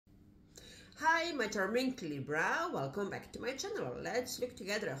Hi, my charming Libra, welcome back to my channel. Let's look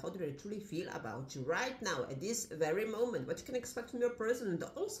together how do you truly feel about you right now at this very moment, what you can expect from your person, and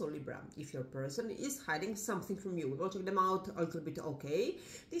also Libra, if your person is hiding something from you, we will check them out a little bit. Okay,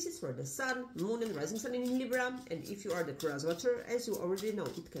 this is for the Sun, Moon and Rising Sun in Libra, and if you are the cross watcher, as you already know,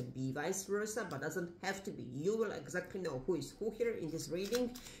 it can be vice versa, but doesn't have to be. You will exactly know who is who here in this reading,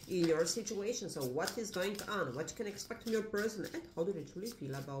 in your situation. So what is going on, what you can expect from your person, and how do they truly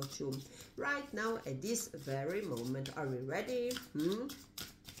feel about you right now at this very moment. Are we ready?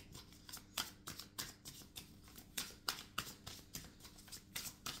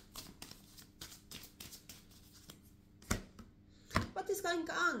 What is going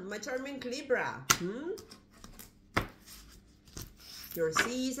on, my charming Libra? Your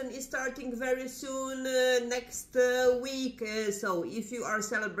season is starting very soon, next week. So if you are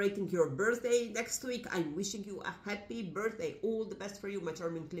celebrating your birthday next week, I'm wishing you a happy birthday. All the best for you, my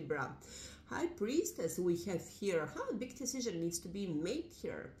charming Libra. High Priestess we have here. A big decision needs to be made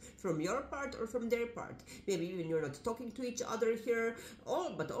here, from your part or from their part. Maybe even you're not talking to each other here.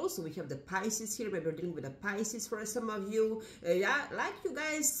 But also we have the Pisces here. Maybe you're dealing with a Pisces for some of you. Yeah, like you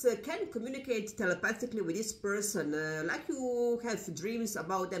guys can communicate telepathically with this person. Like you have dreams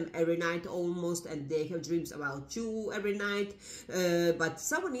about them every night almost, and they have dreams about you every night. But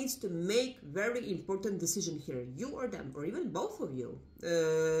someone needs to make very important decision here. You or them, or even both of you.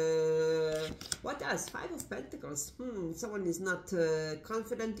 What else? Five of Pentacles. Someone is not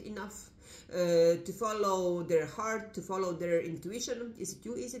confident enough to follow their heart, to follow their intuition. Is it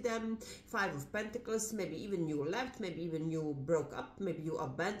you? Is it them? Five of Pentacles. Maybe even you left, maybe even you broke up, maybe you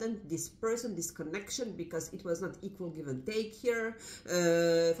abandoned this person, this connection, because it was not equal give and take here.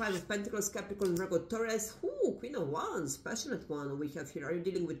 Five of Pentacles, Capricorn, Virgo, Taurus. Queen of Wands, passionate one we have here. Are you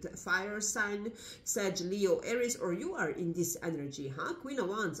dealing with fire sign, Sag, Leo, Aries, or you are in this energy, Queen of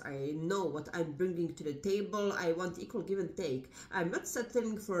Wands, I know what I'm bringing to the table. I want equal give and take. I'm not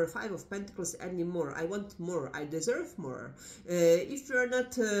settling for Five of Pentacles anymore. I want more. I deserve more. If you're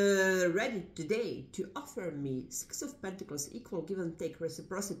not ready today to offer me Six of Pentacles, equal give and take,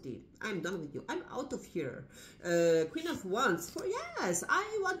 reciprocity, I'm done with you. I'm out of here. Queen of Wands, for yes,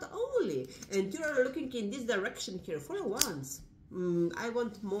 I want only, and you're looking in this direction here. Four of Wands, I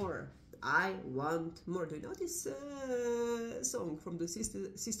want more. I want more. Do you know this song from the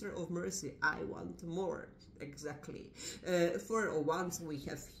Sister of Mercy? I want more. Exactly. Four of Wands we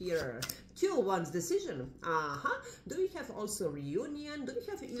have here. Two of Wands, decision. Do we have also reunion? Do we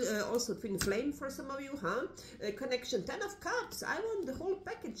have also twin flame for some of you? Connection. Ten of Cups. I want the whole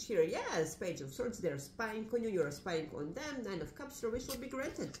package here. Yes. Page of Swords. They're spying on you. You're spying on them. Nine of Cups. Your wish will be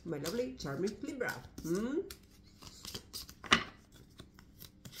granted, my lovely, charming Libra.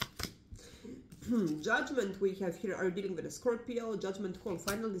 Judgment we have here. Are you dealing with a Scorpio? Judgment call,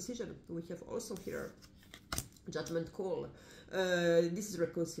 final decision we have also here. Judgment call. This is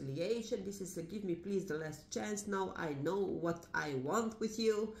reconciliation. This is give me please the last chance. Now I know what I want with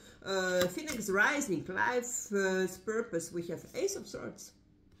you. Phoenix rising, life's purpose. We have Ace of Swords.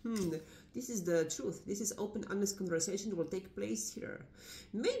 This is the truth. This is open, honest conversation will take place here.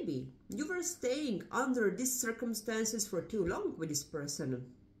 Maybe you were staying under these circumstances for too long with this person.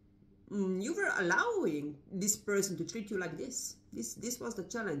 You were allowing this person to treat you like this. This was the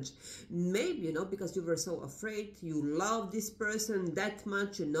challenge. Maybe, you know, because you were so afraid, you love this person that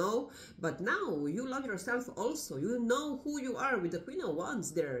much, you know, but now you love yourself also. You know who you are with the Queen of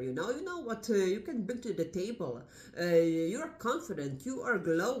Wands there, you know what you can bring to the table. You're confident, you are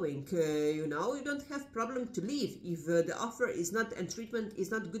glowing, you know, you don't have problem to leave if the offer is not, and treatment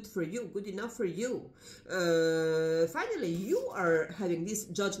is not good for you, good enough for you. Finally, you are having this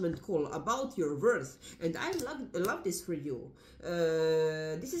judgment call about your worth, and I love this for you.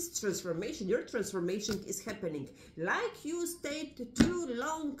 This is transformation. Your transformation is happening. Like you stayed too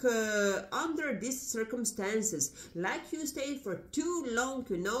long under these circumstances, like you stayed for too long,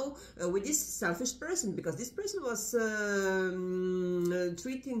 you know, with this selfish person, because this person was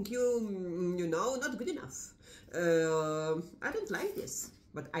treating you, you know, not good enough. I don't like this.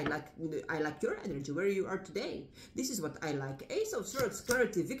 But I like your energy, where you are today. This is what I like. Ace of Swords,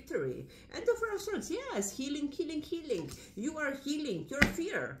 clarity, victory. And the Four of Swords, yes, healing, healing, healing. You are healing your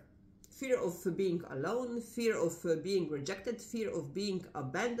fear. Fear of being alone, fear of being rejected, fear of being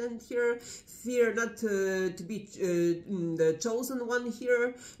abandoned here, fear not to be the chosen one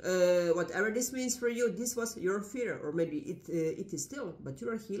here. Whatever this means for you, this was your fear, or maybe it is still, but you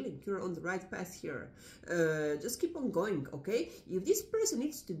are healing, you're on the right path here. Just keep on going, okay? If this person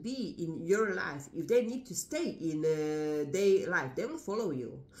needs to be in your life, if they need to stay in their life, they will follow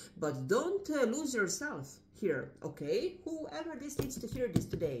you. But don't lose yourself here, okay? Whoever this needs to hear this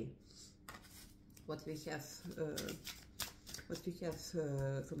today. what we have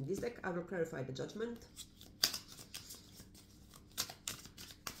from this deck. I will clarify the Judgment.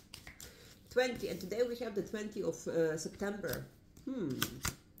 20, and today we have the 20th of September.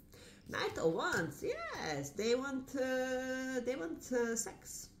 Knight of Wands, yes, they want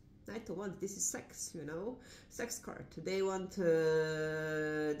sex. Knight of Wands, this is sex, you know, sex card. They want,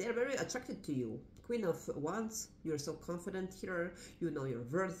 they are very attracted to you. Queen of Wands, you're so confident here, you know your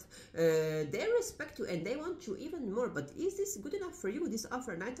worth. They respect you and they want you even more. But is this good enough for you, this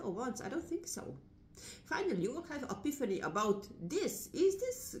offer, Knight of Wands? I don't think so. Finally, you will have epiphany about this. Is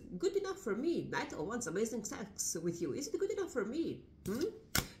this good enough for me? Knight of Wands, amazing sex with you. Is it good enough for me?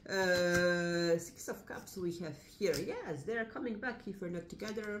 Six of Cups we have here. Yes, they are coming back if we're not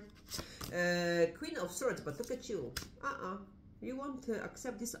together. Queen of Swords, but look at you. You won't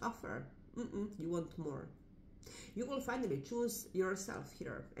accept this offer. You want more. You will finally choose yourself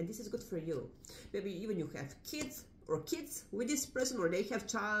here, and this is good for you. Maybe even you have kids with this person, or they have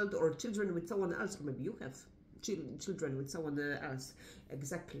child or children with someone else, or maybe you have children with someone else.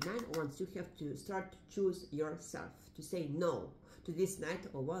 Exactly. 9 of Wands, you have to start to choose yourself, to say no to this Knight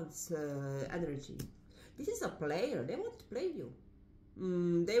of Wands energy. This is a player. They want to play you.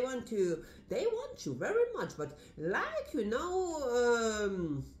 They want you very much, but like, you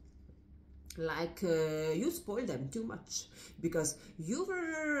know, you spoil them too much, because you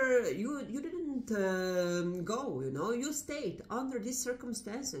didn't go, you know, you stayed under these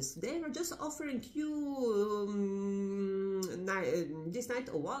circumstances. They were just offering you this Knight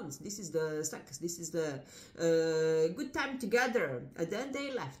of Wands. This is the sex, this is the good time together, and then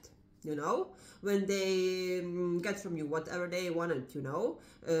they left, you know, when they get from you whatever they wanted, you know.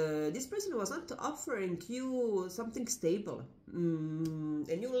 This person was not offering you something stable,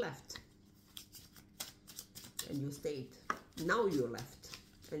 and you left. And you stayed. Now you left,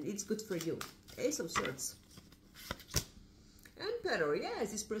 and it's good for you. Ace of Swords. Emperor,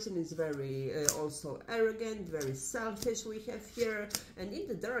 yes, this person is very also arrogant, very selfish we have here. And in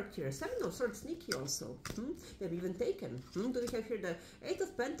the dark here, 7 of Swords, sneaky also. They've even taken. Do we have here the 8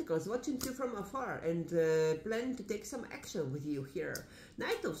 of Pentacles, watching you from afar and planning to take some action with you here.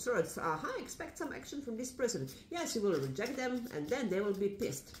 Knight of Swords, expect some action from this person. Yes, you will reject them, and then they will be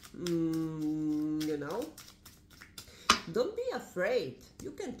pissed. You know? Don't be afraid.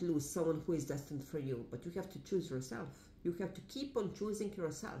 You can't lose someone who is destined for you, but you have to choose yourself. You have to keep on choosing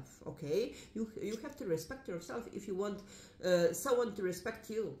yourself, okay? You have to respect yourself if you want someone to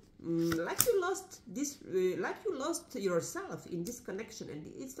respect you. Like you lost yourself in this connection, and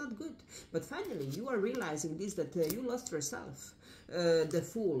it's not good. But finally, you are realizing this, that you lost yourself. The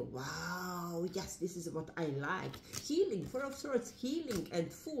Fool. Wow, yes, this is what I like. Healing, 4 of Swords, healing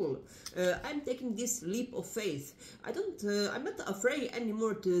and Fool. I'm taking this leap of faith. I'm not afraid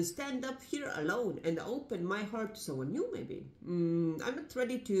anymore to stand up here alone and open my heart to someone new, maybe. I'm not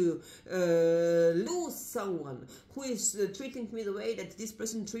ready to lose someone who is treating me the way that this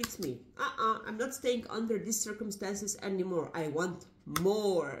person treats me. I'm not staying under these circumstances anymore. I want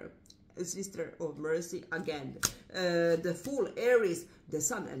more. Sister of Mercy again. The Fool, Aries, the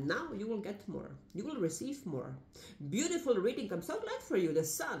Sun, and now you will get more. You will receive more. Beautiful reading. I'm so glad for you. The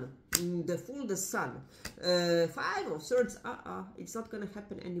Sun, the Fool, the Sun. 5 of Swords. It's not gonna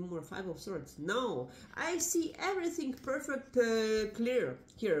happen anymore. 5 of Swords. No, I see everything perfect, clear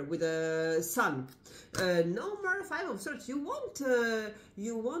here with the Sun. No more 5 of Swords. You won't,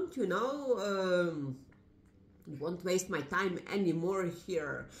 you know. Won't waste my time anymore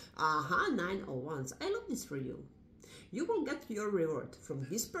here. 9 of Wands. I love this for you. You will get your reward from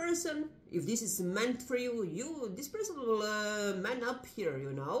this person. If this is meant for you, this person will man up here,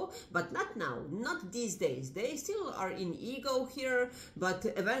 you know. But not now, not these days. They still are in ego here, but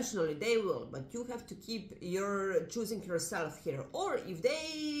eventually they will. But you have to keep your choosing yourself here. Or if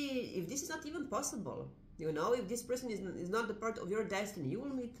this is not even possible, you know, if this person is not the part of your destiny, you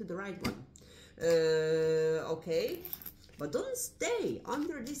will meet the right one. Okay, but don't stay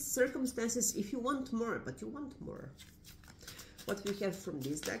under these circumstances if you want more, but you want more. What we have from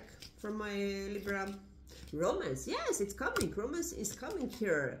this deck, from my Libra? Romance, yes, it's coming. Romance is coming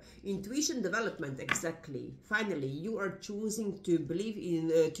here. Intuition development, exactly. Finally, you are choosing to believe in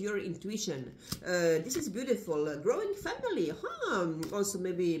to your intuition. This is beautiful. Growing family, also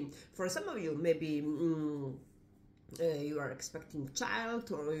maybe for some of you, maybe you are expecting a child,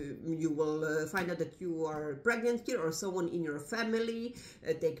 or you will find out that you are pregnant here, or someone in your family.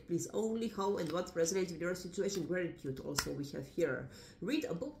 Take please only how and what resonates with your situation. Gratitude also we have here. Read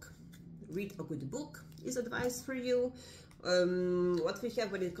a book. Read a good book is advice for you. What we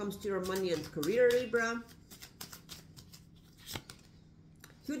have when it comes to your money and career, Libra.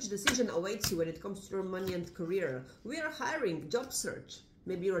 Huge decision awaits you when it comes to your money and career. We are hiring, job search.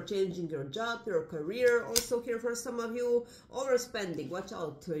 Maybe you're changing your job, your career. Also here for some of you, overspending. Watch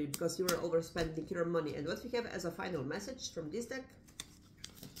out because you are overspending your money. And what we have as a final message from this deck?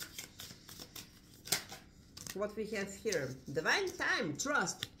 What we have here? Divine time,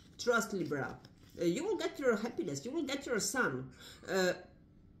 trust. Trust, Libra. You will get your happiness. You will get your sun.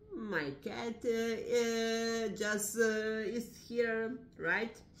 My cat just is here,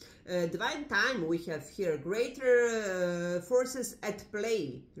 right? Divine time, we have here greater forces at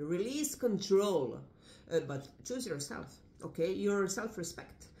play. Release control, but choose yourself, okay? Your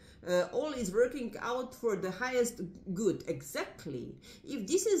self-respect. All is working out for the highest good. Exactly. If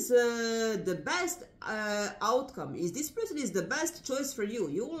this is the best outcome, if this person is the best choice for you,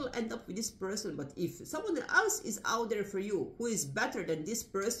 you will end up with this person. But if someone else is out there for you who is better than this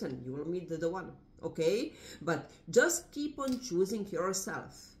person, you will meet the one, okay? But just keep on choosing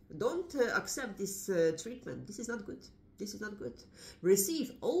yourself. Don't accept this treatment. This is not good. This is not good.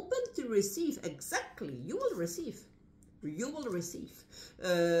 Receive. Open to receive. Exactly. You will receive. You will receive.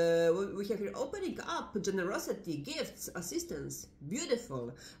 We have here opening up, generosity, gifts, assistance.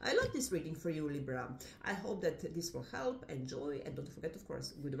 Beautiful. I love this reading for you, Libra. I hope that this will help. Enjoy, and don't forget, of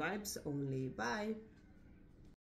course, good vibes only. Bye.